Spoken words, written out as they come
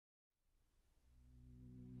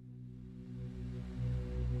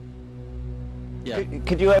Yeah.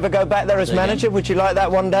 Could you ever go back there as manager? Would you like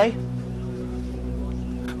that one day?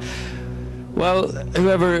 Well,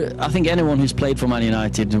 I think anyone who's played for Man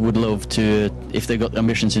United would love to, if they got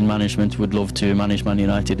ambitions in management, would love to manage Man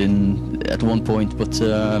United at one point. But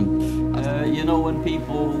you know, when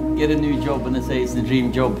people get a new job and they say it's the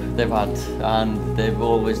dream job they've had, and they've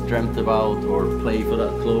always dreamt about or play for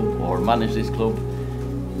that club or manage this club,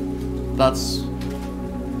 that's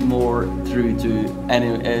more true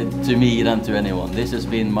to me than to anyone. This has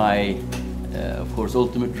been my, of course,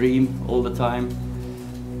 ultimate dream all the time.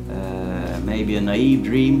 Maybe a naive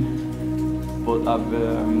dream, but I've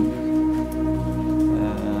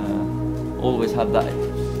always had that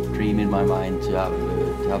dream in my mind to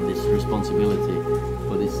have this responsibility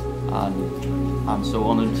for this, and I'm so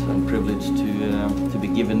honoured and privileged to be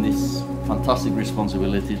given this fantastic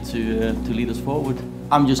responsibility to lead us forward.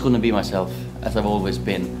 I'm just going to be myself, as I've always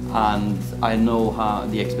been, and I know how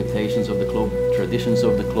the expectations of the club, traditions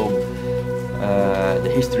of the club, the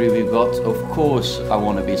history we've got. Of course I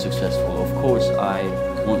want to be successful, of course I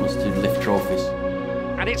want us to lift trophies.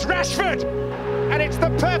 And it's Rashford! And it's the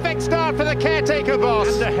perfect start for the caretaker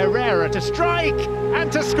boss. And Herrera to strike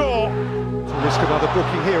and to score. To risk another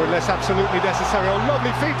booking here unless absolutely necessary. Oh,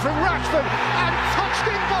 lovely feed from Rashford and touched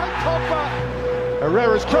in by Pogba.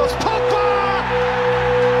 Herrera's cross, Pogba!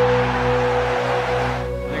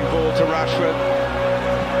 Ball to Rashford.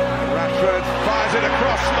 Rashford fires it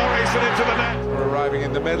across Lloris and into the net. We're arriving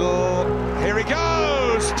in the middle. Here he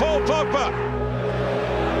goes, Paul Pogba.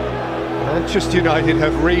 Manchester United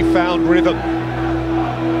have re-found rhythm.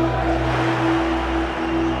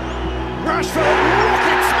 Rashford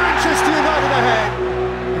rockets Manchester United ahead.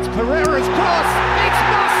 It's Pereira's cross. It's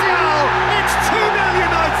Martial. It's 2-0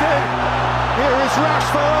 United. Here is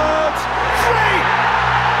Rashford. 3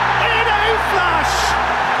 in a flash.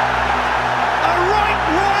 A right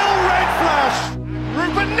royal red flash.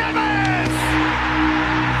 Ruben Neves.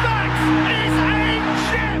 That is a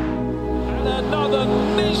gem. And another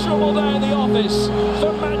miserable day in the office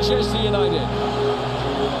for Manchester United.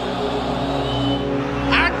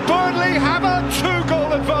 Burnley have a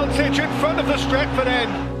 2-goal advantage in front of the Stretford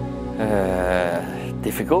end.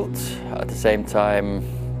 Difficult. At the same time,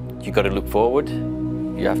 you got to look forward.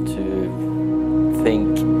 You have to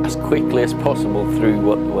think as quickly as possible through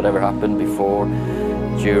whatever happened before,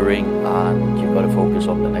 during, and you've got to focus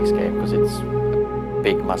on the next game because it's a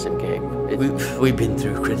big, massive game. We've been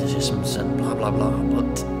through criticisms and blah blah blah,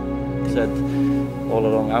 but I said all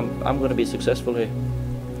along, I'm going to be successful here.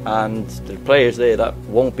 And there are players there that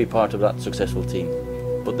won't be part of that successful team,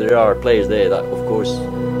 but there are players there that, of course,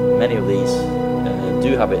 many of these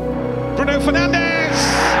do have it. Bruno Fernandes!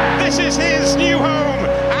 This is his new home,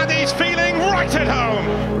 and he's feeling right at home.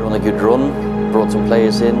 We're on a good run, brought some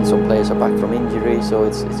players in, some players are back from injury, so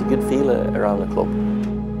it's a good feel around the club.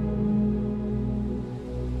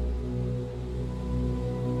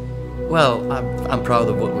 Well, I'm proud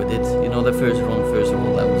of what we did. You know, the first run, first of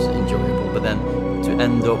all, that was enjoyable, but then to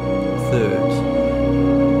end up third,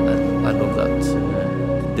 I love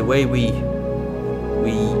that. The way we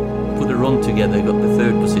put a run together, got the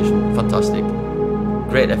third position, fantastic.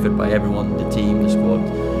 Great effort by everyone, the team, the squad.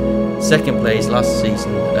 Second place last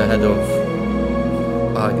season, ahead of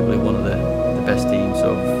arguably one of the best teams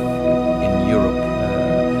in Europe.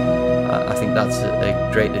 I think that's a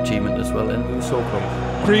great achievement as well, and we were so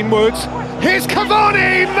close. Greenwood, here's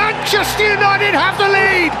Cavani! Manchester United have the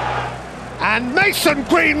lead! And Mason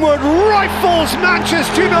Greenwood rifles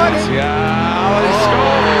Manchester United. Yeah, they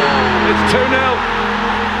scored. It's 2-0.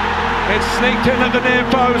 It's sneaked in at the near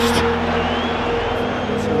post.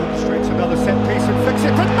 Straight to another set piece and fix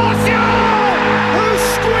it for Martial, who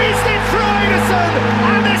squeezed it through Ederson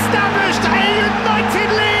and established a United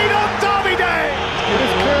lead on Derby Day.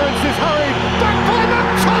 His clearance is hurried back by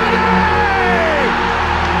McTominay.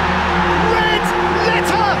 Red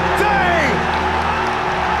letter day.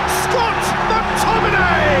 Scott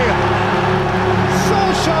McTominay!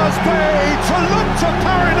 Solskjaer's day to look to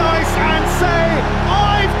paradise and say,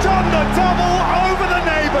 I've done the double over the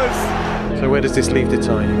neighbours. So where does this leave the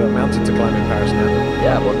tie? You've got a mountain to climb in Paris now.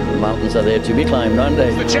 Yeah, but the mountains are there to be climbed, aren't they?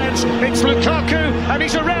 The chance, it's Lukaku, and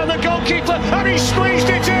he's around the goalkeeper, and he squeezed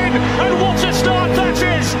it in, and what a start that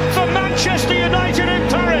is for Manchester United in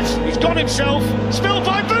Paris. He's got himself, spilled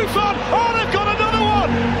by Buffon, oh, they've got another one,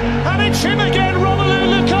 and it's him again,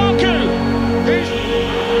 Romelu Lukaku.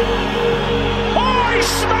 Oh, he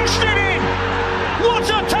smashed it in! What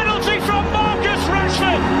a penalty from Marcus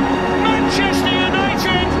Rashford! Manchester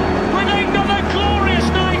United with another glorious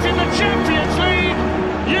night in the Champions League.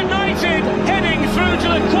 United heading through to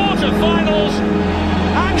the quarter-finals,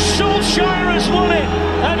 and Solskjaer has won it,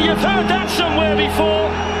 and You've heard that somewhere before.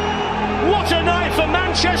 What a night for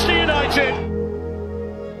Manchester United.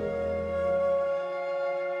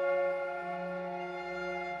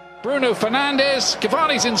 Bruno Fernandes,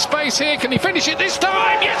 Cavani's in space here. Can he finish it this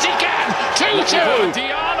time? Yes, he can. 2-2.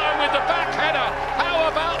 Diallo with the back header. How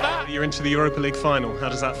about that? You're into the Europa League final. How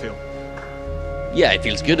does that feel? Yeah, it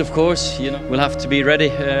feels good, of course. You know, we'll have to be ready,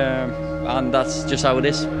 and that's just how it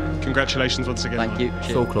is. Congratulations once again. Thank you.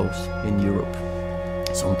 So close in Europe.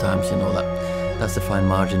 Sometimes, you know, that's a fine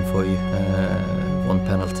margin for you. One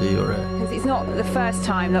penalty or a... Because it's not the first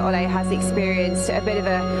time that Ole has experienced a bit of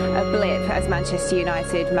a blip as Manchester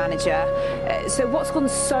United manager. So what's gone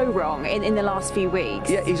so wrong in the last few weeks?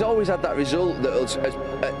 Yeah, he's always had that result that has,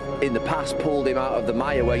 in the past, pulled him out of the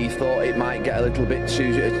mire where you thought it might get a little bit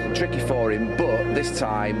too tricky for him. But this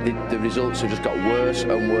time, the results have just got worse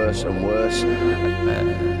and worse and worse.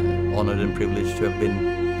 Honoured and privileged to have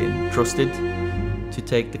been trusted to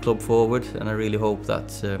take the club forward, and I really hope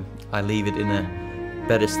that I leave it in a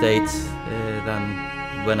better state than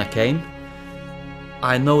when I came.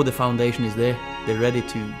 I know the foundation is there. They're ready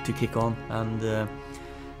to kick on, and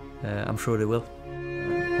I'm sure they will.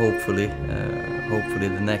 Hopefully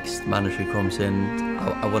the next manager who comes in,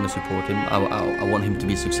 I want to support him. I want him to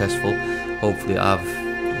be successful. Hopefully I've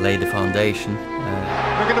laid the foundation.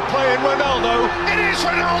 We're going to play in Ronaldo. It is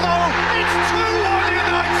Ronaldo. It's 2-1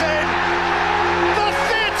 United. The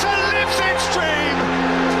theatre lives its dream.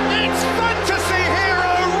 Its fantasy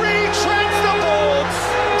hero retreads the boards.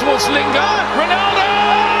 Towards Lingard. Ronaldo!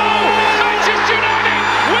 Manchester United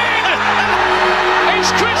win! It's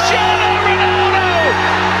Cristiano Ronaldo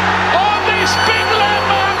on this big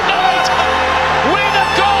landmark night with a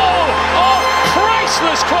goal of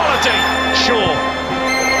priceless quality. Sure.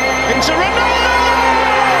 Into Ronaldo!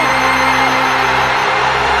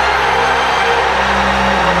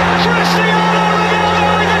 Cristiano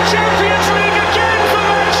Ronaldo in the Champions League again for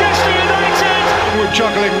Manchester United! We're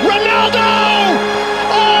juggling. Ronaldo!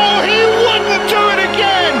 Oh, he wouldn't do it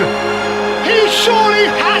again! He surely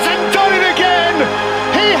hasn't done it again!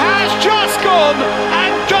 He has just gone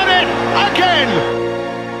and done it again!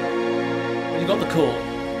 When you got the call,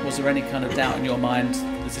 was there any kind of doubt in your mind,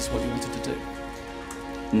 is this what you wanted to do?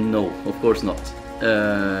 No, of course not.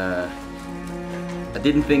 I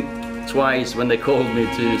didn't think twice when they called me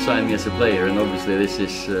to sign me as a player, and obviously this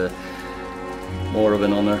is more of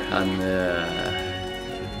an honor and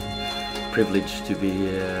privilege to be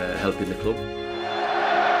helping the club.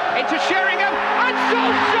 Into Sheringham, and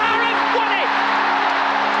Solskjaer has won it!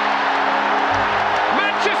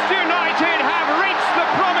 Manchester United have reached the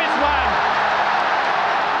promised land!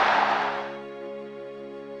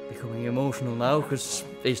 Becoming emotional now because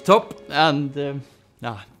he's top, and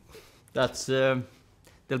that's they'll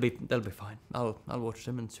be fine. I'll watch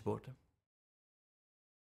them and support them.